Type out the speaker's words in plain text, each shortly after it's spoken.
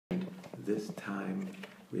this time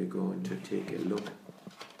we're going to take a look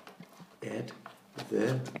at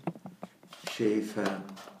the Sheaffer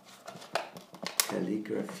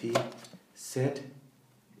Calligraphy set.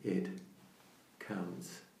 It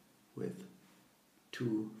comes with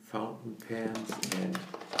 2 fountain pens and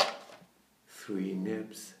 3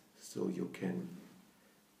 nibs, so you can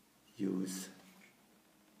use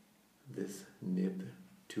this nib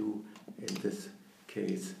too. In this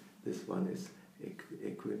case, this one is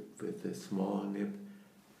equipped with a small nib,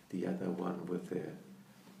 the other one with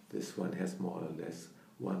this one has more or less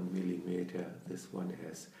 1 millimeter, this one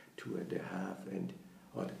has 2.5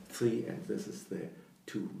 or 3, and this is the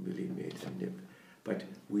 2 millimeter nib. But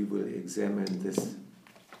we will examine this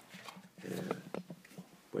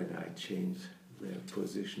when I change the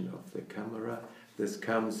position of the camera. This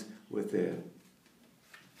comes with a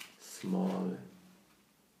small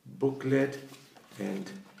booklet and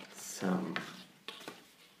some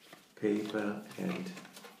paper, and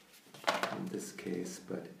in this case,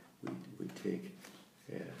 but we take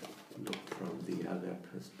a look from the other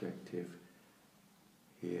perspective.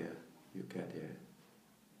 Here you get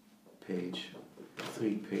a page,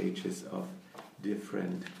 3 pages of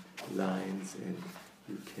different lines, and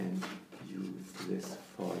you can use this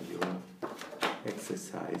for your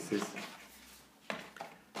exercises.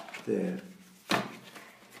 The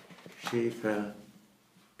Sheaffer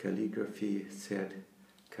Calligraphy set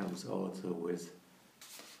comes also with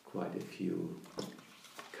quite a few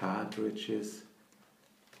cartridges.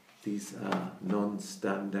 These are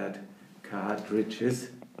non-standard cartridges,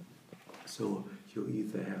 so you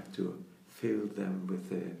either have to fill them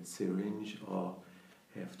with a syringe or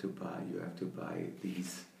you have to buy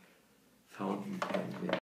these fountain pen